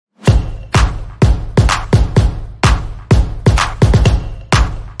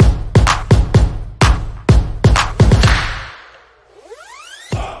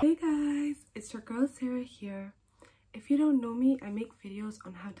it's your girl Sarah here. If you don't know me, I make videos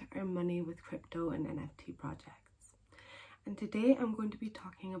on how to earn money with crypto and NFT projects. And today I'm going to be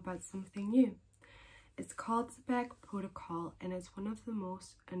talking about something new. It's called Zebec protocol and it's one of the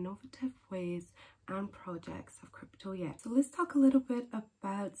most innovative ways and projects of crypto yet. So let's talk a little bit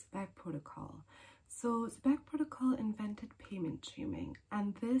about Zebec protocol. So Zebec protocol invented payment streaming,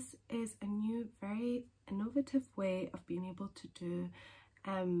 and this is a new, very innovative way of being able to do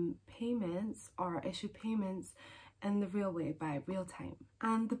payments or issue payments in the real way, by real time.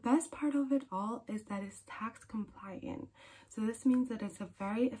 And the best part of it all is that it's tax compliant. So this means that it's a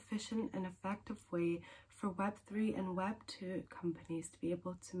very efficient and effective way for Web3 and Web2 companies to be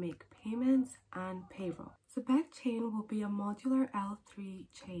able to make payments and payroll. Zebec chain will be a modular L3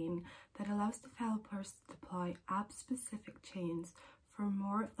 chain that allows developers to deploy app-specific chains for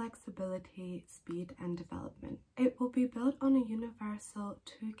more flexibility, speed, and development. It will be built on a universal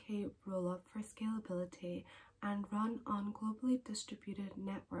 2K rollup for scalability and run on globally distributed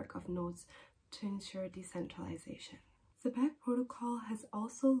network of nodes to ensure decentralization. Zebec protocol has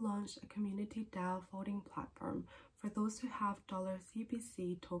also launched a community DAO voting platform for those who have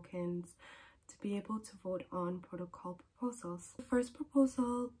 $CBC tokens to be able to vote on protocol proposals. The first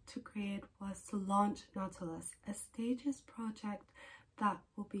proposal to create was to launch Nautilus, a stages project that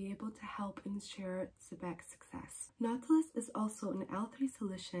will be able to help ensure Zebec's success. Nautilus is also an L3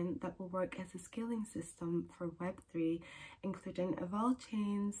 solution that will work as a scaling system for Web3, including Evolve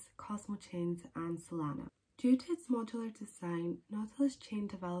chains, Cosmo chains, and Solana. Due to its modular design, Nautilus chain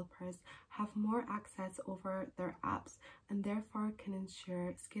developers have more access over their apps and therefore can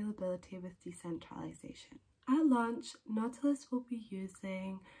ensure scalability with decentralization. At launch, Nautilus will be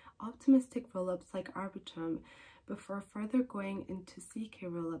using optimistic rollups like Arbitrum before further going into CK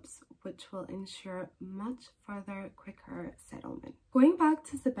rollups, which will ensure much further quicker settlement. Going back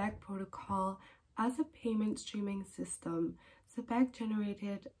to Zebec protocol, as a payment streaming system, Zebec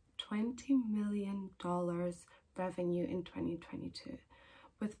generated $20 million revenue in 2022,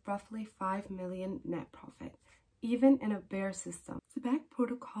 with roughly $5 million net profit, even in a bear system. Zebec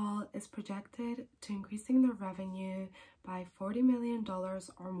protocol is projected to increasing their revenue by $40 million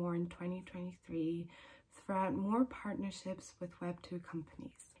or more in 2023 throughout more partnerships with Web2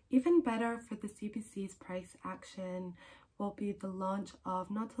 companies. Even better for the CBC's price action will be the launch of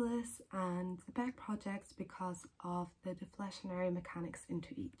Nautilus and Zebec projects because of the deflationary mechanics into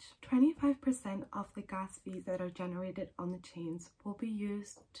each. 25% of the gas fees that are generated on the chains will be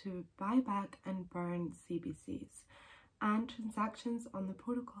used to buy back and burn CBCs, and transactions on the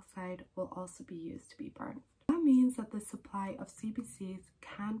protocol side will also be used to be burned. That means that the supply of CBCs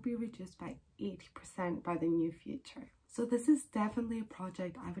can be reduced by 80% by the new future. So this is definitely a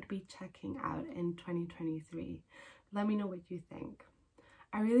project I would be checking out in 2023. Let me know what you think.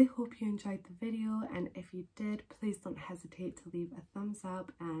 I really hope you enjoyed the video, and if you did, please don't hesitate to leave a thumbs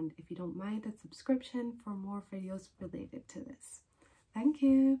up, and if you don't mind, a subscription for more videos related to this. Thank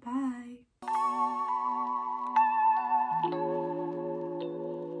you. Bye.